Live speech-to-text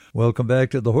Welcome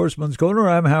back to the Horseman's Corner.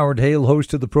 I'm Howard Hale,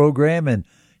 host of the program, and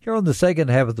here on the second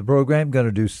half of the program, going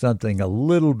to do something a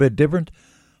little bit different.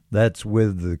 That's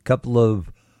with a couple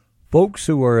of folks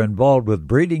who are involved with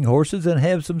breeding horses and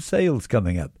have some sales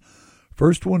coming up.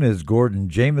 First one is Gordon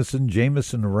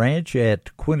Jameson Ranch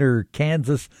at Quinter,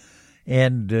 Kansas,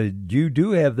 and you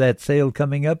do have that sale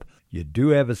coming up. You do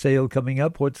have a sale coming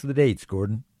up. What's the dates,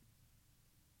 Gordon?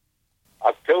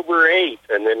 October 8th,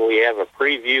 and then we have a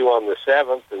preview on the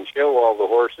 7th and show all the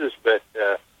horses, but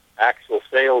actual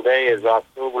sale day is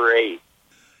October 8th.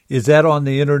 Is that on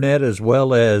the internet as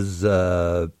well as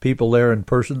people there in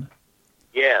person?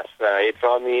 Yes, it's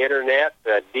on the internet.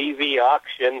 DV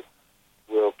Auction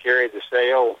will carry the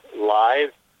sale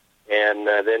live, and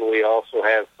then we also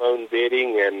have phone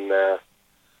bidding and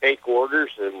take orders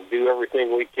and do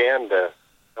everything we can to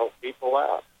help people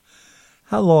out.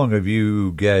 How long have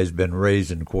you guys been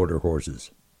raising quarter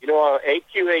horses? You know,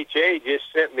 AQHA just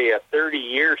sent me a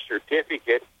 30-year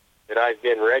certificate that I've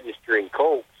been registering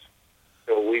colts.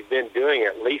 So we've been doing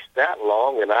at least that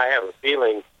long, and I have a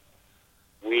feeling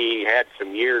we had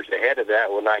some years ahead of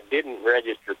that when I didn't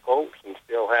register colts and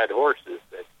still had horses.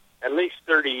 But at least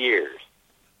 30 years.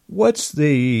 What's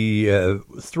the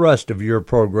thrust of your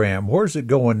program? Where's it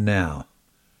going now?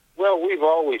 Well, we've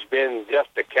always been just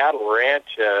a cattle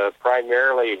ranch,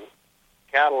 primarily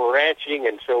cattle ranching,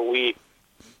 and so we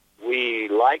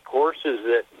like horses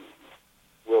that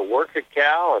will work a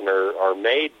cow and are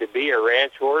made to be a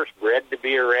ranch horse, bred to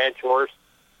be a ranch horse.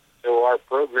 So our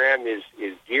program is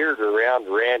geared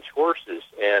around ranch horses,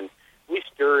 and we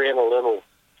stir in a little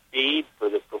speed for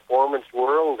the performance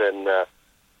world, and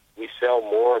we sell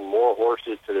more and more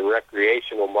horses to the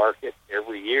recreational market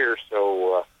every year.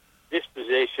 So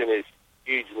disposition is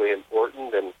hugely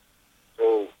important, and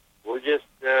so we're just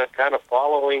kind of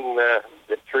following the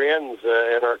trends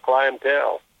in our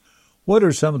clientele. What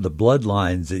are some of the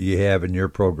bloodlines that you have in your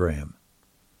program?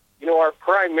 You know, our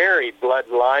primary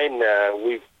bloodline,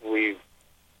 we've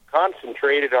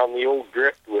concentrated on the old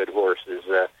driftwood horses,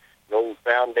 the old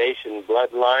foundation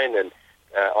bloodline, and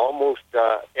almost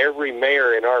every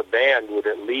mare in our band would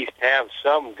at least have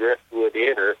some driftwood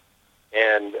in her,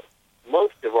 and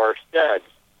most of our studs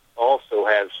also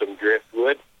have some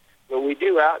driftwood, but we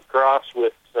do outcross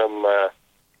with some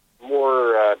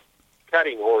more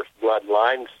cutting horse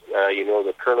bloodlines. You know,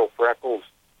 the Colonel Freckles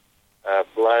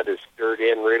blood is stirred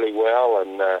in really well,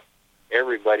 and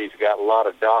everybody's got a lot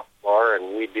of Dock Bar,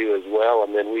 and we do as well.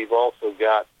 And then we've also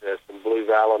got some Blue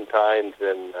Valentines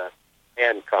and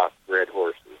Hancock bred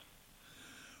horses.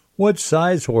 What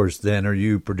size horse, then, are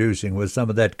you producing with some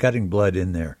of that cutting blood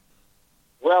in there?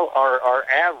 Well, our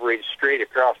average straight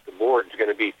across the board is going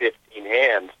to be 15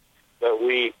 hands, but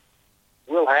we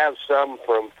will have some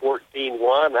from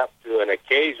 14-1 up to an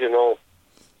occasional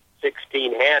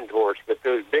 16-hand horse, but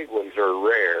those big ones are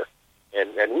rare.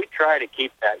 And we try to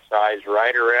keep that size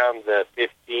right around the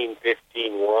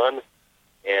 15-1,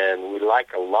 and we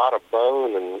like a lot of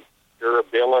bone and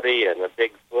durability and a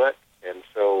big foot, and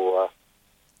so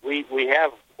we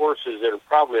have horses that are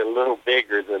probably a little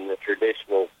bigger than the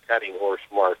traditional cutting horse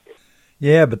market.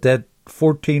 Yeah, but that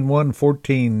 14-1,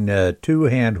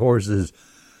 14-2-hand horses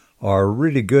are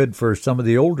really good for some of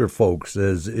the older folks.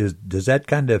 Does that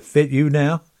kind of fit you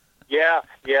now? Yeah,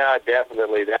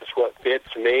 definitely. That's what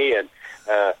fits me, and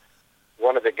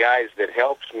one of the guys that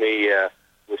helps me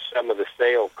with some of the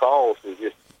sale calls was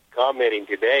just commenting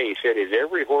today. He said, is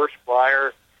every horse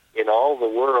buyer in all the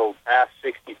world past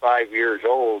 65 years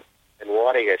old and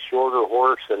wanting a shorter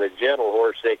horse and a gentle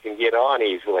horse they can get on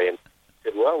easily? And I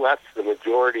said, well, that's the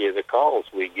majority of the calls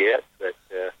we get, but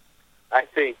I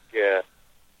think the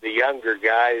younger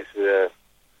guys, the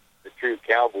true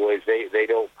cowboys, they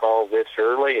don't call this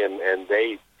early, and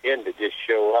they tend to just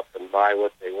show up and buy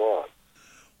what they want.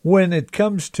 When it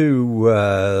comes to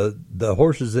the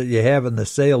horses that you have in the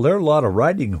sale, there are a lot of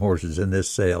riding horses in this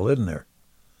sale, isn't there?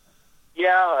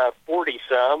 Yeah,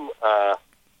 40-some.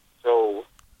 So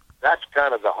that's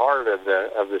kind of the heart of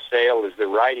the sale is the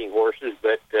riding horses,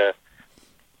 but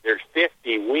there's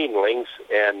 50 weanlings,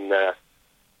 and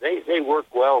they work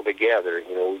well together.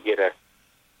 You know, we get a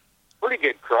pretty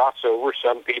good crossover.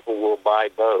 Some people will buy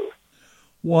both.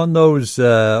 On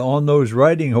those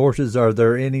riding horses, are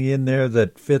there any in there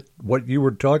that fit what you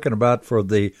were talking about for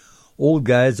the old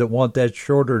guys that want that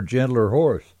shorter, gentler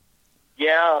horse?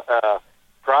 Yeah,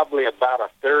 probably about a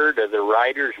third of the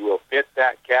riders will fit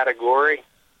that category.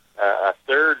 A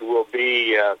third will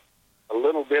be a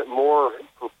little bit more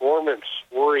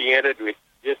performance-oriented with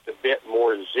just a bit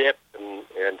more zip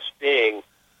and sting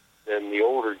than the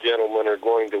older gentlemen are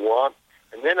going to want.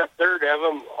 And then a third of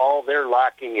them, all they're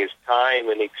lacking is time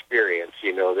and experience.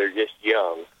 They're just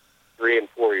young, 3 and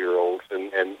 4-year-olds,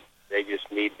 and they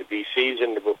just need to be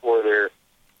seasoned before they're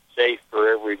safe for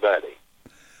everybody.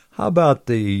 How about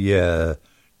the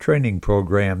training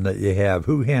program that you have?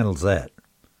 Who handles that?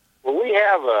 Well, we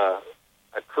have a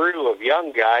crew of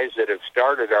young guys that have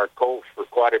started our colts for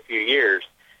quite a few years,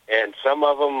 and some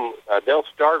of them, they'll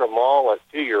start them all as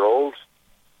 2-year-olds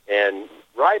and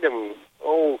ride them,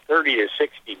 30 to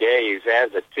 60 days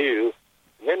as a 2,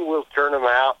 and then we'll turn them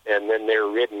out, and then they're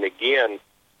ridden again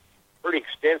pretty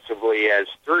extensively as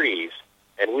 3s,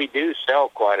 and we do sell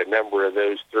quite a number of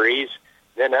those 3s.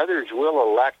 Then others will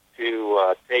elect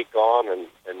to take on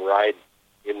and ride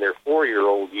in their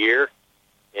 4-year-old year,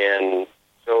 and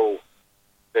so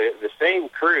the same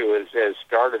crew has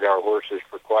started our horses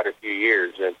for quite a few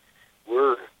years, and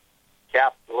we're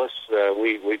capitalists.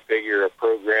 We figure a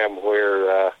program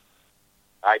where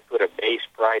I put a base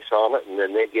price on it, and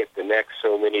then they get the next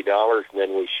so many dollars, and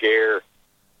then we share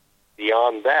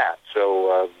beyond that.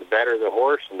 So the better the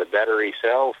horse and the better he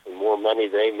sells, the more money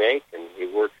they make, and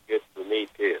it works good for me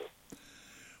too.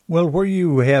 Well, where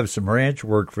you have some ranch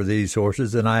work for these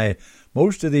horses, and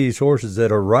most of these horses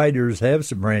that are riders have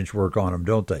some ranch work on them,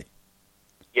 don't they?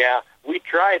 Yeah, we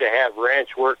try to have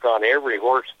ranch work on every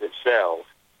horse that sells,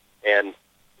 and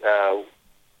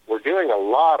we're doing a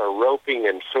lot of roping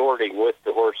and sorting with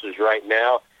the horses right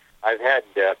now. I've had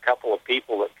a couple of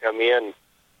people that come in,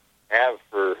 have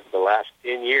for the last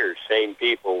 10 years, same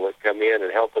people that come in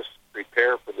and help us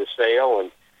prepare for the sale, and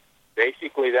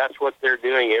basically that's what they're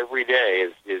doing every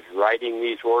day is riding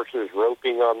these horses,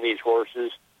 roping on these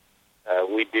horses.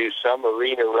 We do some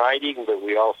arena riding, but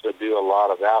we also do a lot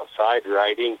of outside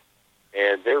riding,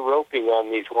 and they're roping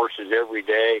on these horses every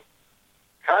day,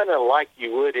 kind of like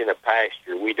you would in a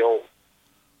pasture. We don't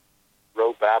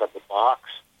rope out of the box.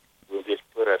 We'll just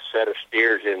put a set of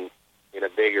steers in a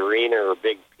big arena or a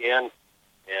big pen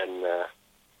and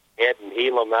head and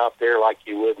heel them out there like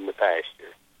you would in the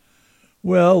pasture.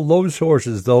 Well, those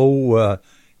horses, though,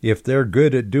 if they're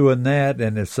good at doing that,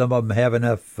 and if some of them have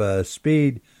enough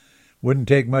speed, wouldn't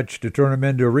take much to turn them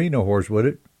into arena horse, would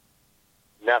it?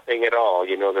 Nothing at all.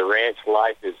 The ranch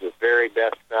life is the very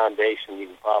best foundation you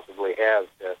can possibly have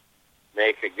to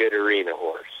make a good arena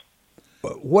horse.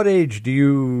 What age do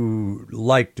you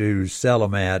like to sell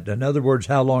them at? In other words,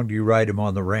 how long do you ride them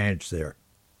on the ranch there?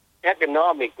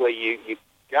 Economically, you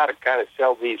got to kind of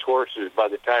sell these horses by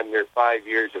the time they're 5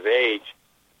 years of age,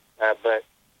 but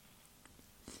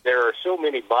there are so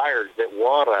many buyers that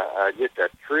want just a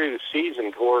true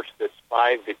seasoned horse that's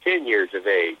 5 to 10 years of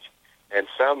age, and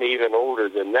some even older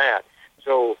than that.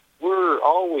 So we're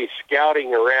always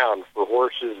scouting around for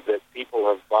horses that people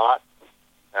have bought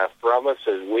from us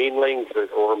as weanlings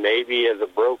or maybe as a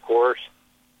broke horse,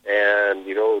 and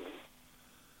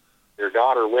their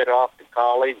daughter went off to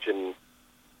college and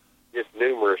just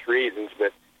numerous reasons,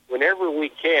 but whenever we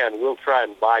can, we'll try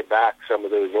and buy back some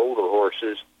of those older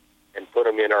horses and put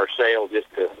them in our sale just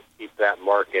to keep that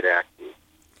market active.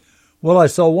 Well, I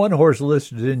saw one horse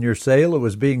listed in your sale. It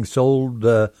was being sold.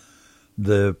 The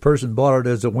person bought it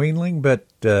as a weanling, but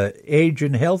age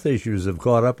and health issues have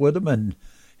caught up with him and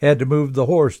had to move the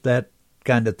horse. That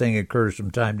kind of thing occurs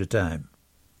from time to time.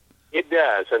 It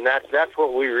does, and that's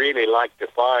what we really like to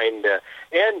find.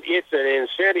 And it's an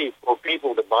incentive for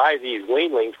people to buy these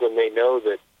weanlings when they know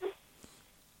that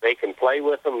they can play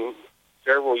with them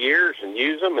several years and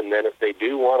use them, and then if they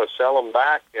do want to sell them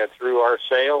back through our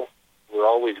sale, we're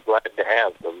always glad to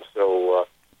have them. So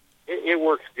it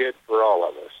works good for all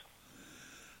of us.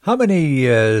 How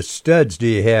many studs do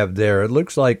you have there? It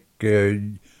looks like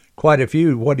quite a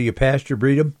few. What, do you pasture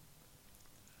breed them?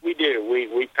 We do.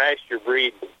 We pasture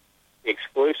breed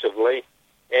exclusively,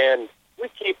 and we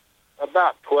keep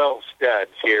about 12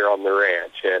 studs here on the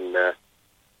ranch, and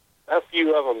a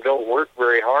few of them don't work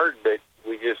very hard, but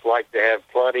we just like to have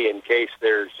plenty in case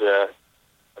there's a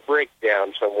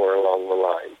breakdown somewhere along the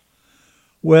line.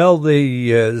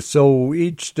 Well, so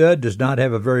each stud does not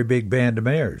have a very big band of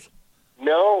mares.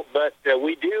 No, but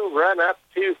we do run up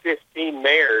to 15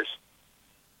 mares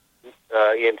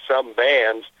in some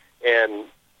bands, and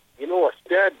a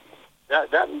stud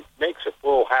that makes a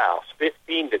full house.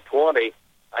 15 to 20,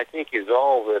 I think, is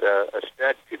all that a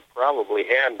stud could probably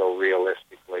handle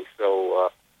realistically. So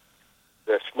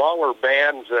the smaller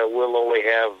bands will only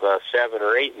have 7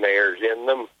 or 8 mares in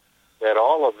them, but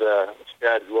all of the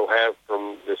studs will have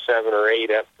from the 7 or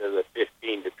 8 up to the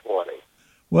 15 to 20.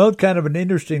 Well, kind of an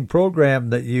interesting program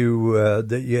that you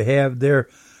have there.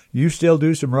 You still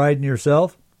do some riding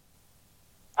yourself?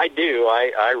 I do.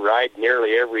 I ride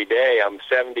nearly every day. I'm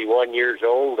 71 years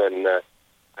old, and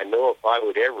I know if I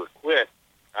would ever quit,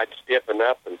 I'd stiffen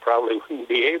up and probably wouldn't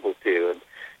be able to. And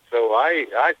so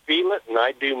I feel it, and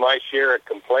I do my share of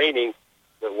complaining.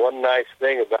 But one nice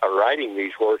thing about riding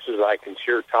these horses, I can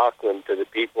sure talk them to the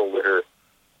people that are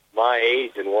my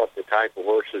age and want the type of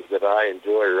horses that I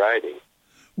enjoy riding.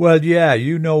 Well, yeah,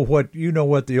 you know what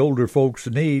the older folks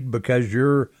need because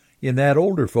you're in that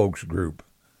older folks group.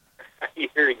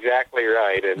 You're exactly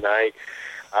right, and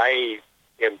I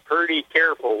am pretty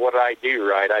careful what I do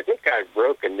ride. I think I've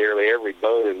broken nearly every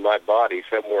bone in my body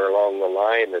somewhere along the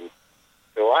line, and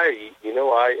so I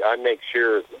make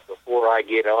sure before I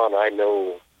get on, I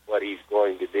know what he's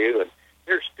going to do, and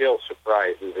there's still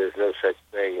surprises. There's no such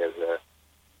thing as a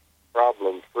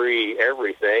problem-free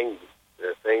everything.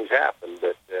 Things happen,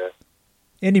 but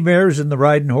any mares in the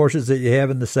riding horses that you have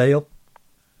in the sale?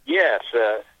 Yes,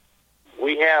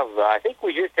 we have. I think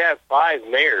we just have 5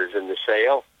 mares in the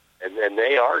sale, and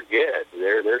they are good.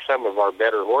 They're some of our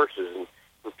better horses, and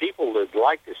for people that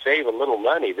like to save a little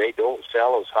money, they don't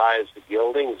sell as high as the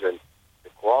geldings, and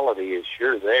the quality is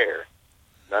sure there.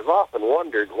 And I've often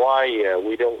wondered why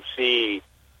we don't see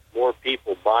more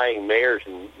people buying mares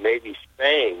and maybe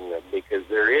spaying them, because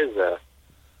there is a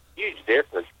huge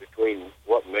difference between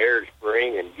what mares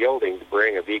bring and geldings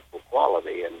bring of equal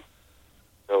quality. And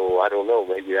so I don't know,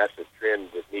 maybe that's a trend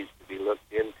that needs to be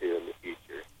looked into in the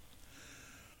future.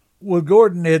 Well,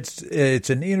 Gordon, it's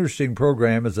an interesting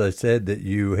program, as I said, that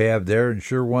you have there, and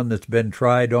sure one that's been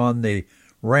tried on the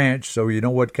ranch, so you know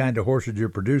what kind of horses you're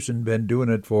producing, been doing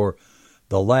it for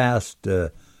the last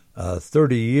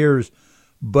 30 years.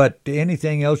 But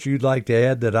anything else you'd like to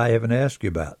add that I haven't asked you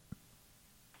about?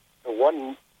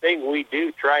 One thing we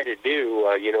do try to do,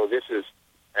 this is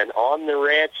an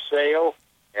on-the-ranch sale,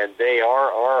 and they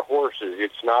are our horses.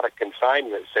 It's not a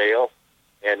consignment sale,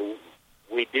 and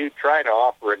we do try to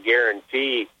offer a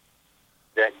guarantee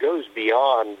that goes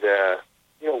beyond,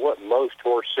 what most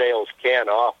horse sales can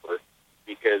offer,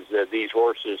 because these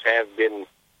horses have been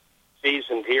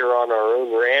seasoned here on our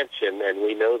own ranch, and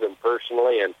we know them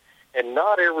personally, and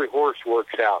not every horse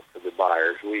works out for the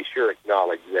buyers. We sure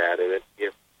acknowledge that. And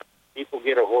if people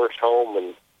get a horse home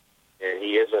and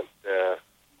he isn't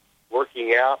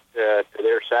working out to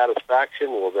their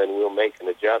satisfaction, well, then we'll make an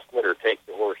adjustment or take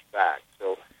the horse back.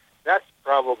 So that's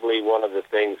probably one of the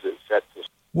things that sets us.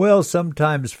 Well,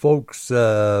 sometimes folks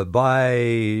buy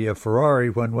a Ferrari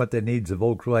when what they need is a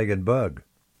Volkswagen Bug.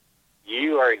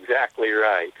 You are exactly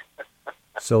right.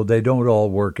 So they don't all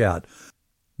work out.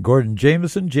 Gordon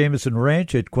Jameson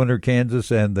Ranch at Quinter,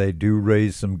 Kansas, and they do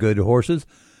raise some good horses.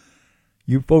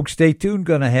 You folks stay tuned.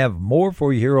 Going to have more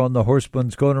for you here on the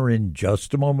Horseman's Corner in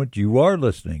just a moment. You are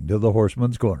listening to the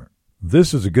Horseman's Corner.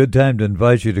 This is a good time to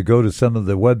invite you to go to some of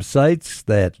the websites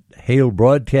that Hale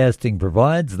Broadcasting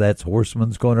provides. That's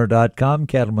horsemanscorner.com,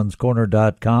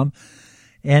 cattleman'scorner.com,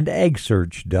 and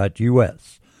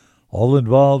agsearch.us. All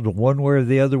involved one way or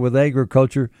the other with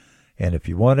agriculture. And if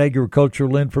you want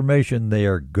agricultural information, they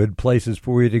are good places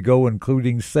for you to go,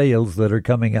 including sales that are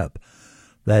coming up.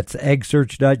 That's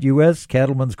agsearch.us,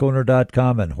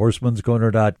 cattleman'scorner.com, and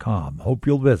horsemanscorner.com. Hope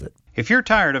you'll visit. If you're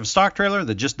tired of a stock trailer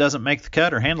that just doesn't make the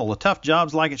cut or handle the tough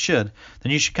jobs like it should,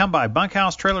 then you should come by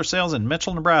Bunkhouse Trailer Sales in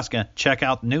Mitchell, Nebraska. Check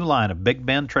out the new line of Big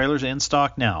Bend trailers in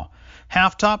stock now.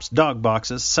 Half tops, dog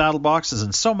boxes, saddle boxes,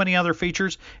 and so many other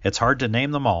features, it's hard to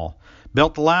name them all.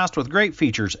 Built to last with great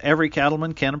features every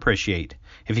cattleman can appreciate.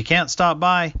 If you can't stop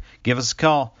by, give us a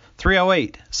call,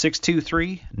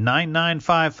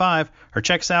 308-623-9955, or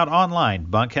check us out online,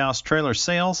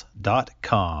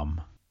 bunkhousetrailersales.com.